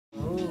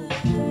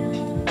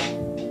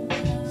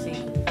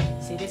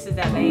is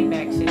that laid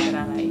back shit that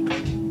I like.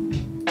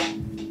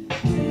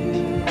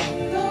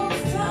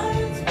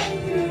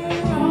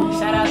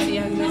 Shout out to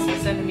Young Miss for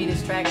sending me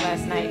this track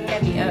last night.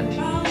 Kept me up.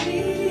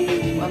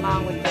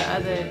 Along with the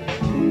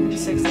other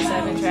 6 or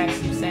 7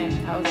 tracks you sent.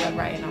 I was up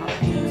writing all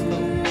that. It was cool.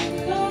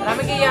 But I'm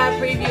going to give y'all a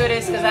preview of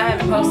this because I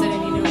haven't posted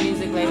any new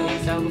music lately.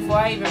 So before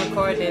I even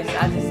record this,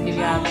 I'll just give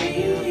y'all a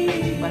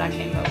preview of what I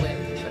came up with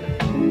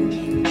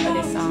for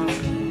this song.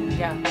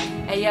 Yo.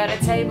 Hey, yo,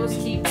 the tables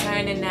keep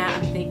turning now.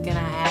 I'm thinking I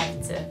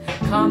have to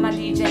call my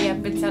DJ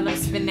up and tell him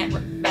spin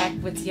that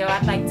backwards. Yo,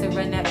 I'd like to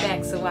run that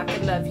back so I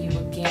can love you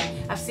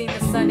again. I've seen the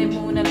sun and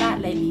moon a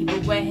lot lately,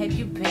 but where have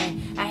you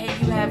been? I hear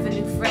you have a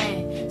new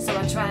friend, so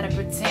I try to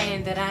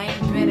pretend that I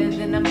ain't better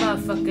than a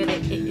motherfucker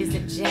that it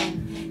isn't Jenn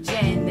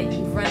that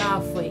you run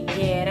off with.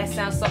 Yeah, that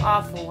sounds so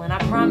awful, and I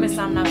promise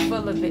I'm not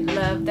full of it,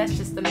 love. That's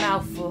just a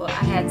mouthful. I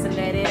had to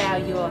let it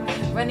out. You're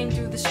running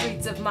through the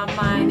streets of my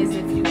mind as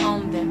if you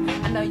own them.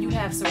 I know you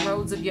have some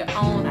roads of your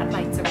own. I'd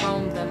like to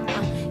roam them.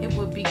 It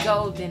would be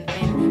golden,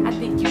 and I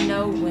think you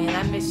know when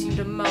I miss you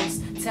the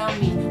most. Tell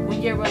me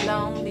when you're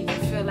alone, do you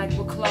feel like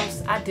we're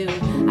close? I do.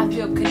 I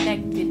feel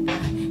connected.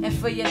 And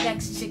for your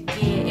next chick,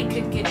 yeah, it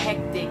could get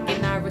hectic,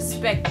 and I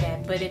respect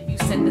that. But if you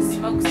send a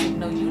smoke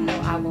signal, you know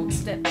I won't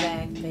step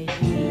back, baby.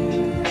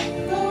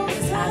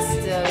 'Cause I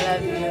still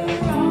love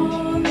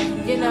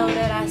you. You know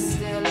that I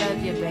still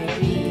love you,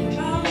 baby.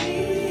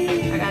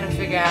 I gotta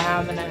figure out how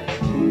I'm gonna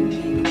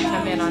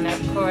come in on that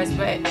chorus,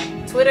 but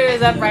Twitter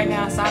is up right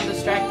now, so I'm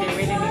distracted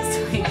reading these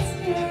tweets.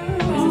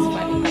 This is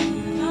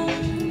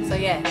funny. So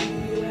yeah.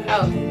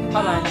 Oh,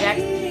 hold on.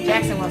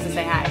 Jackson wants to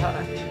say hi. Hold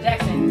on.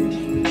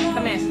 Jackson,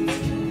 come in.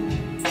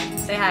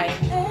 Say hi.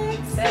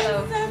 Say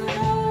hello.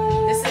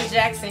 This is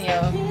Jackson,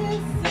 yo.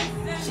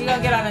 She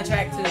gonna get on the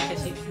track too,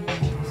 cause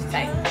she's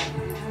tight.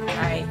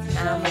 Alright,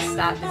 now I'm gonna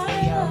stop this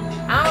video.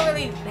 I don't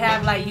really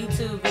have like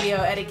YouTube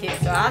video etiquette,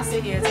 so I'll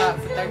sit here and talk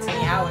for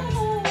 13 hours.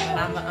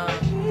 But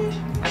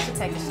I should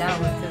take a shower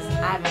because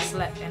I haven't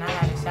slept and I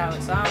haven't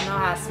showered, so I don't know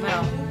how I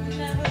smell.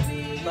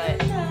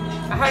 But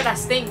I heard I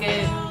stink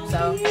good,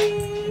 so